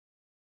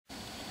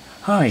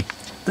Hi,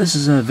 this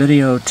is a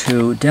video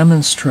to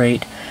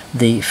demonstrate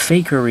the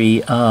fakery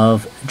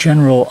of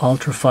general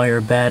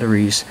Ultrafire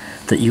batteries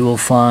that you will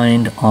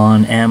find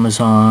on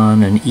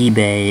Amazon and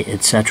eBay,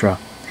 etc.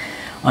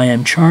 I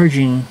am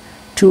charging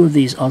two of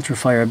these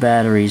Ultrafire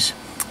batteries.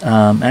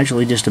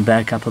 Actually, just to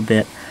back up a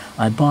bit,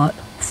 I bought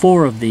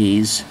 4 of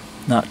these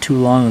not too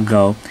long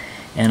ago,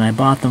 and I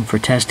bought them for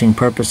testing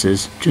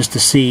purposes just to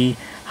see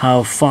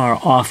how far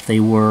off they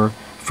were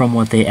from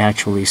what they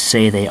actually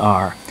say they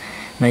are.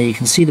 Now you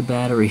can see the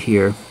battery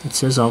here. It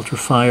says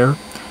Ultrafire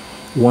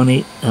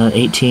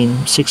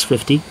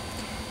 18650,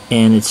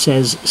 and it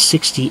says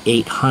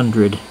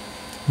 6800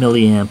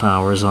 milliamp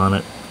hours on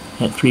it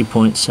at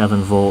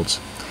 3.7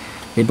 volts.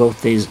 They both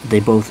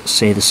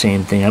say the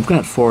same thing. I've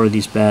got 4 of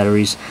these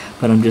batteries,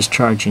 but I'm just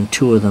charging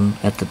 2 of them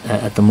at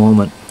the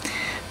moment,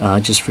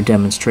 just for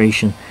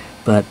demonstration.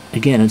 But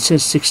again, it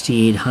says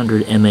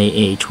 6800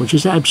 mAh, which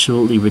is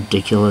absolutely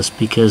ridiculous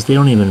because they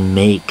don't even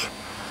make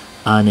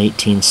an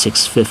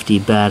 18650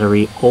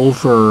 battery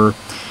over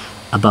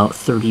about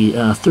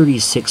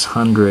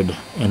 3600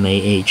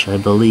 mAh, I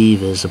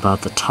believe, is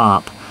about the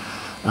top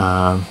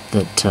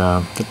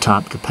the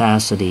top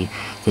capacity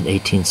that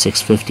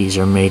 18650s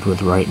are made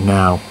with right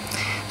now.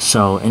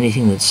 So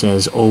anything that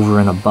says over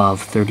and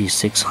above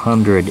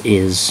 3600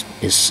 is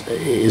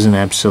an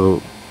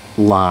absolute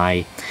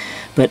lie.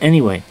 But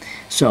anyway,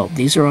 so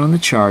these are on the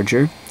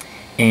charger,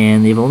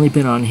 and they've only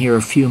been on here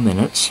a few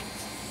minutes.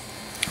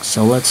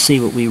 So let's see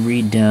what we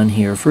read down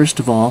here. First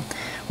of all,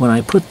 when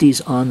I put these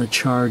on the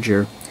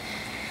charger,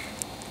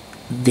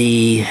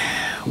 the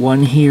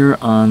one here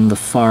on the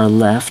far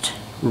left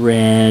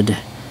read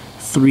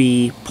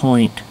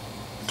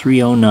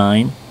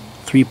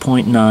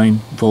 3.9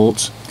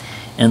 volts,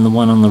 and the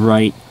one on the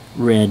right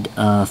read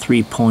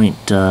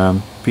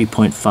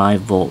 3.5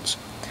 volts.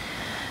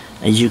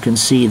 As you can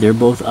see, they're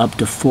both up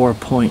to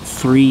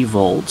 4.3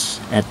 volts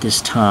at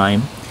this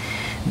time.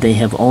 They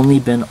have only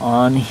been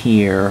on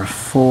here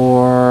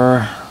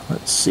for,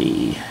 let's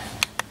see,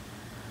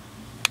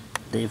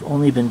 they've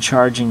only been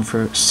charging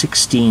for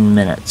 16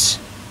 minutes.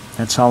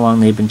 That's how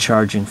long they've been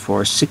charging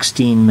for,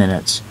 16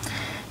 minutes.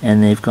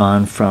 And they've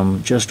gone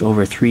from just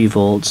over 3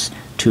 volts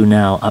to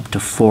now up to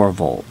 4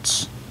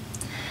 volts.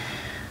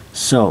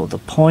 So the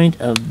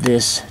point of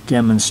this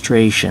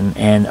demonstration,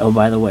 and oh,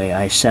 by the way,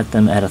 I set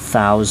them at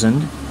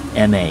 1000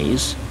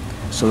 mAs,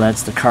 so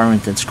that's the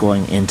current that's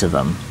going into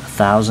them.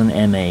 1000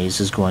 mAs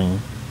is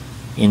going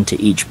into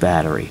each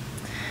battery.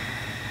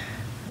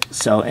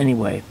 So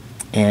anyway,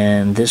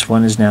 and this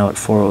one is now at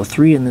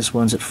 403 and this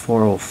one's at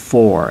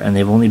 404, and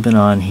they've only been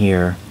on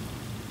here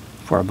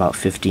for about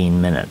 15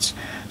 minutes.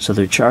 So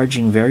they're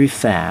charging very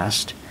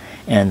fast,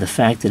 and the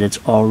fact that it's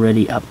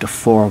already up to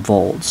 4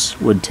 volts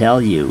would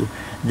tell you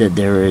that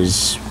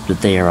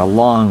they are a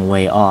long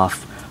way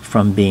off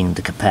from being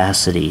the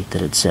capacity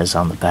that it says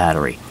on the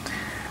battery.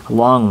 A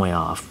long way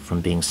off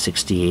from being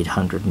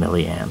 6800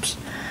 milliamps,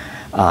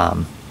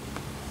 or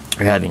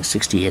having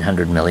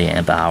 6800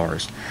 milliamp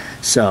hours.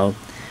 So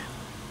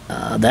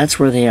that's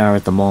where they are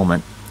at the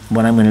moment.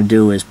 What I'm going to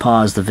do is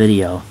pause the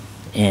video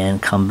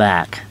and come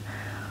back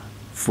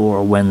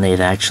for when they've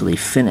actually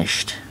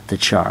finished the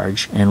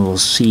charge, and we'll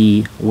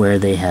see where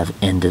they have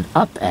ended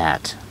up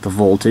at, the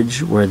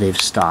voltage where they've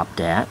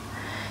stopped at.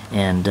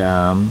 And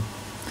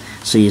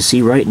so you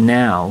see right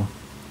now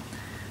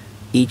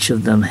each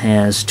of them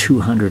has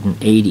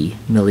 280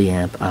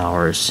 milliamp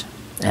hours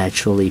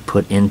actually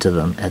put into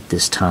them at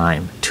this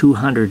time.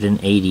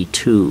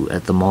 282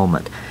 at the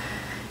moment.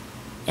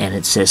 And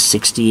it says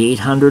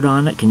 6800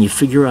 on it. Can you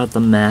figure out the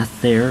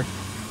math there?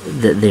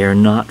 That they are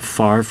not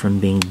far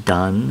from being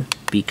done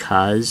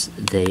because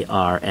they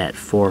are at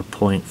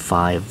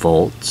 4.5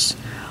 volts.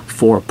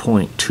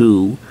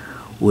 4.2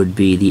 would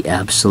be the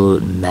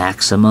absolute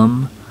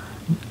maximum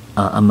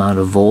amount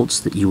of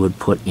volts that you would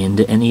put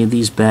into any of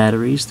these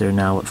batteries. They're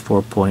now at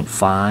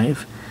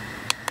 4.5.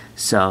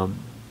 So,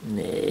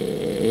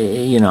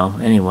 you know,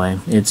 anyway,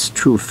 it's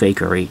true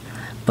fakery.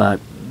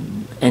 But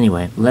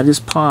anyway, let us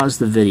pause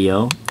the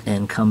video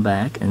and come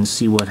back and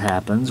see what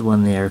happens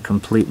when they are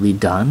completely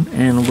done,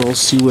 and we'll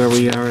see where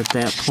we are at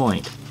that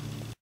point.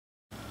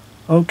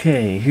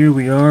 Okay, here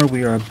we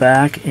are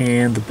back,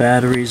 and the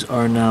batteries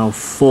are now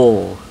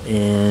full,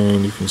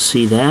 and you can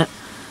see that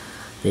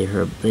they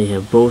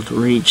have both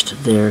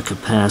reached their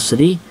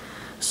capacity.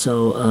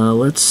 So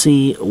let's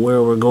see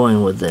where we're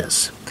going with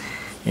this.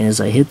 As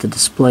I hit the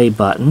display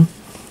button,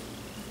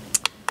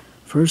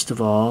 first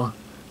of all,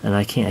 and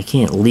I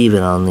can't leave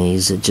it on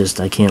these.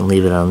 I can't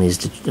leave it on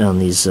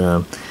these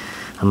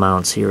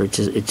amounts here. It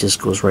just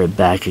goes right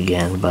back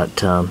again.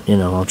 But you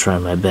know, I'll try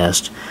my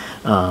best.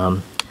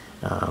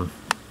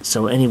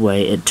 So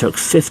anyway, it took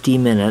 50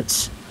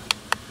 minutes.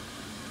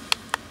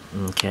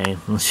 Okay,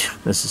 this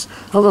is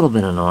a little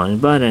bit annoying,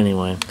 but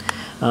anyway,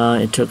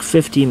 it took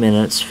 50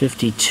 minutes,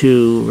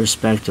 52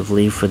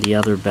 respectively for the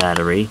other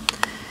battery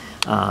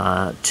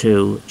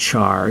to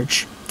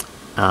charge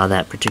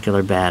that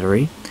particular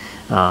battery.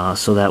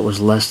 So that was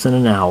less than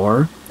an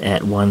hour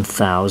at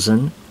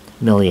 1000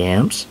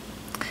 milliamps.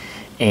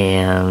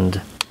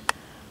 And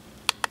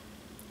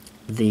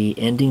the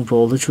ending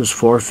voltage was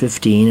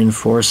 415 and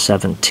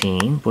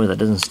 417. Boy, that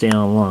doesn't stay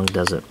on long,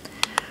 does it?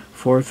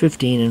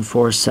 415 and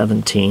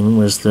 417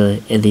 was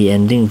the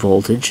ending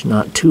voltage,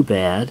 not too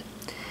bad.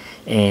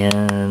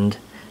 And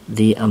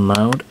the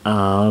amount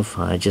of,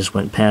 I just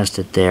went past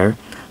it there,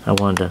 I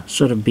wanted to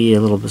sort of be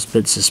a little bit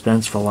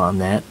suspenseful on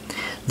that.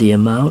 The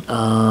amount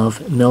of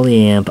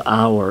milliamp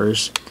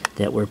hours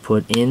that were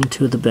put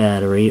into the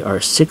battery are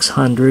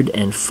 600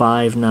 and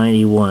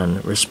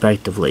 591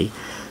 respectively.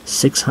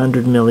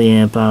 600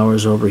 milliamp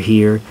hours over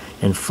here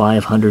and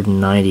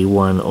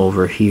 591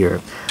 over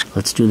here.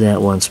 Let's do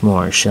that once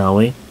more, shall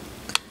we?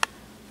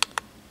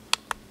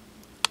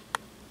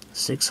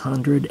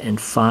 600 and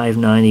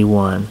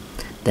 591.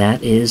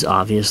 That is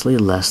obviously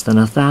less than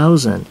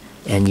 1,000.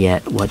 And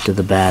yet, what do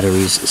the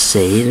batteries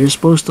say they're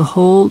supposed to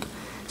hold?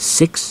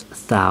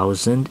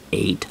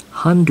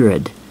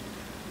 6,800.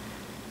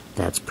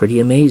 That's pretty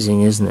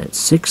amazing, isn't it?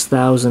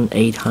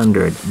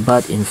 6,800.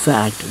 But in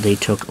fact, they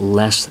took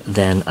less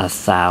than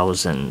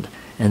 1,000.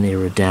 And they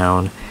were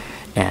down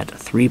at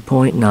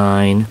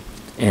 3.9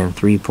 and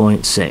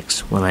 3.6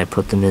 when I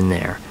put them in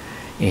there.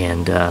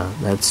 And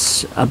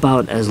that's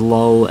about as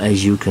low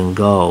as you can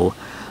go.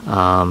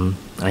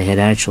 I had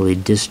actually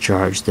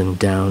discharged them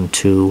down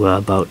to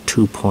about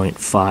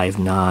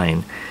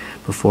 2.59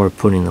 before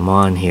putting them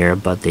on here,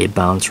 but they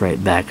bounce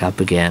right back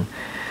up again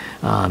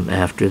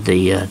after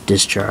the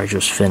discharge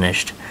was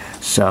finished.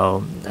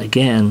 So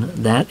again,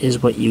 that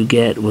is what you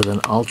get with an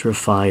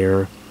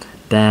Ultrafire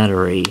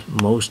battery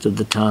most of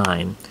the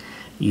time.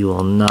 You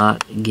will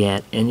not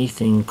get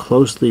anything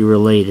closely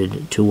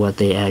related to what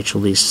they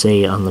actually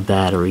say on the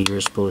battery you're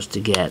supposed to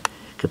get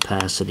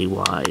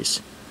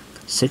capacity-wise.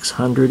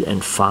 600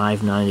 and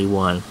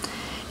 591.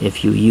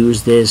 If you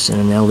use this in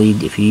an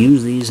LED, if you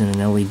use these in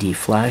an LED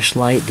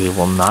flashlight, they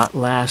will not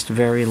last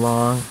very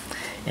long.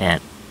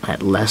 At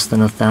less than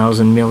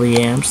 1,000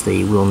 milliamps,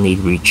 they will need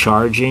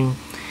recharging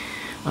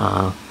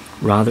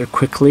rather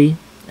quickly.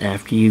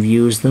 After you've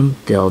used them,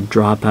 they'll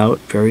drop out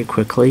very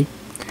quickly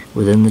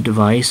within the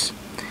device,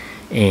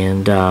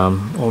 and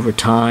over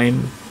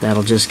time,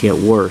 that'll just get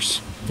worse.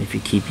 If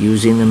you keep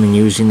using them and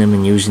using them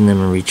and using them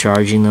and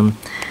recharging them,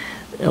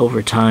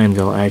 over time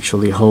they'll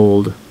actually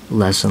hold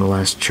less and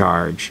less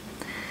charge,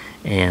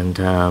 and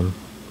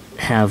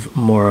have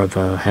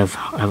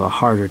a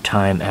harder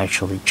time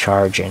actually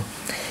charging.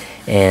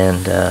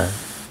 And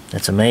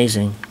that's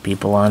amazing.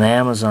 People on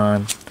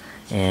Amazon,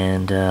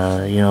 and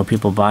you know,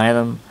 people buy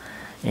them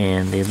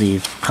and they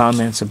leave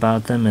comments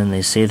about them and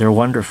they say they're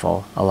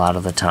wonderful a lot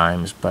of the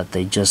times, but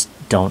they just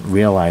don't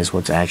realize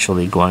what's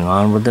actually going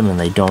on with them, and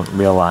they don't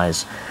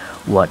realize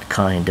what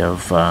kind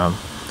of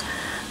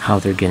how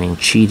they're getting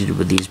cheated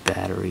with these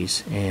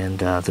batteries.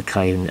 And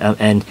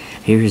and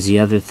here's the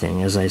other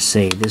thing. As I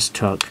say, this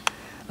took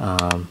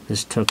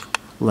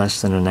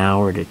less than an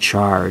hour to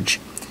charge,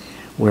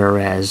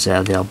 whereas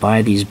they'll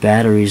buy these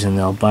batteries and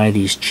they'll buy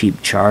these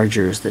cheap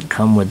chargers that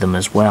come with them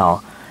as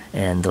well,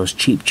 and those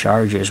cheap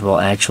chargers will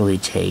actually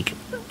take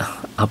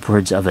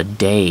upwards of a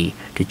day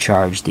to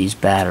charge these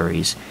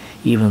batteries,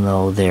 even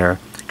though their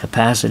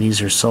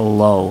capacities are so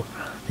low.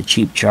 The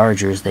cheap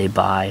chargers they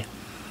buy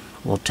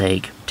will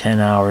take 10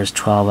 hours,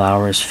 12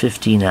 hours,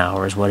 15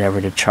 hours,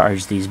 whatever, to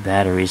charge these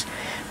batteries,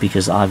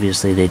 because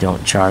obviously they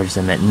don't charge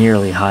them at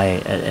high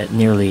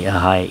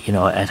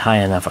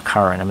enough a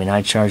current. I mean,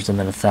 I charge them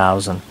at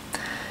 1,000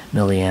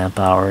 milliamp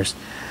hours.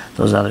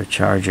 Those other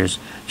chargers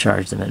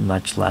charge them at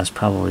much less,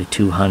 probably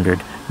 200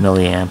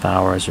 milliamp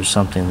hours or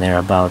something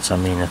thereabouts. I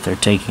mean, if they're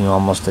taking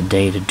almost a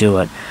day to do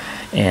it,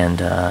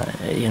 and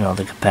you know,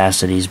 the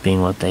capacities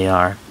being what they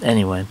are.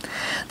 Anyway,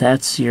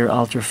 that's your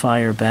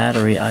Ultrafire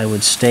battery. I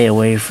would stay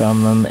away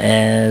from them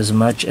as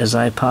much as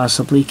I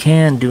possibly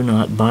can. Do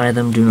not buy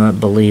them, do not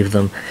believe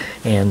them,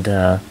 and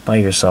buy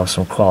yourself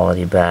some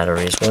quality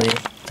batteries, will you?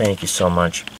 Thank you so much.